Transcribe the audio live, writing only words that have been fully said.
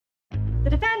The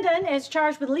defendant is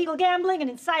charged with illegal gambling and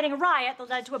inciting a riot that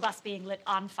led to a bus being lit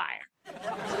on fire.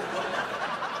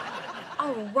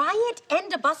 A riot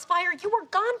and a bus fire? You were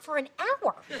gone for an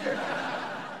hour.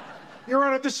 Your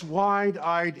Honor, this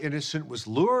wide-eyed innocent was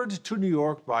lured to New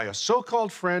York by a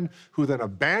so-called friend who then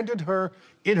abandoned her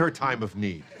in her time of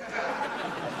need.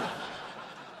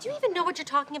 Do you even know what you're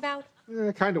talking about?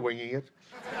 Kind of winging it.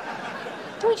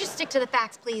 Can we just stick to the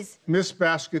facts, please? Miss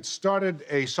Baskett started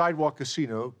a sidewalk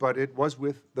casino, but it was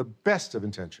with the best of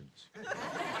intentions.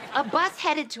 A bus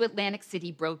headed to Atlantic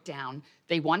City broke down.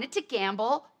 They wanted to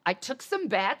gamble. I took some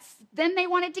bets. Then they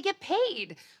wanted to get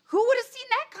paid. Who would have seen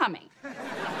that coming?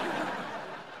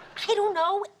 I don't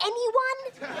know.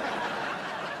 Anyone?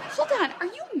 Hold on. Are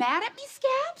you mad at me,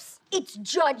 Scabs? It's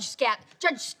Judge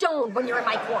Stone when you're in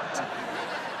my court.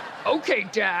 Okay,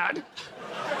 Dad.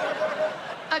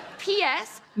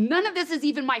 P.S. None of this is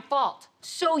even my fault.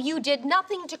 So you did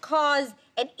nothing to cause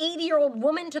an 80-year-old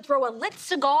woman to throw a lit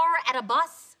cigar at a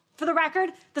bus? For the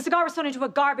record, the cigar was thrown into a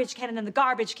garbage can, and then the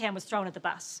garbage can was thrown at the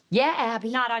bus. Yeah, Abby.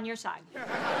 Not on your side.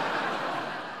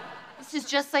 This is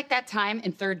just like that time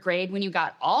in 3rd grade when you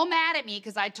got all mad at me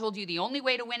because I told you the only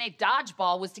way to win a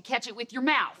dodgeball was to catch it with your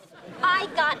mouth. I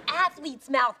got athlete's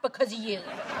mouth because of you.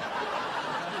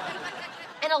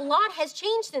 And a lot has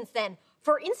changed since then.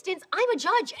 For instance, I'm a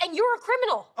judge and you're a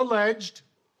criminal. Alleged.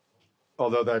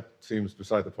 Although that seems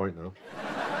beside the point now.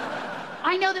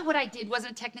 I know that what I did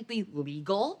wasn't technically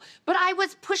legal, but I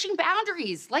was pushing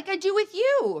boundaries like I do with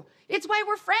you. It's why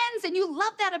we're friends, and you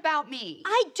love that about me.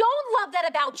 I don't love that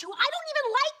about you. I don't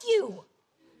even like you.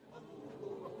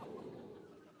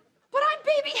 But I'm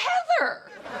baby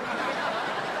Heather.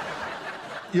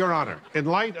 Your Honor, in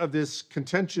light of this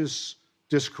contentious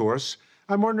discourse,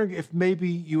 I'm wondering if maybe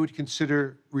you would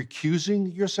consider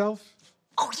recusing yourself?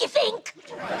 Oh, you think?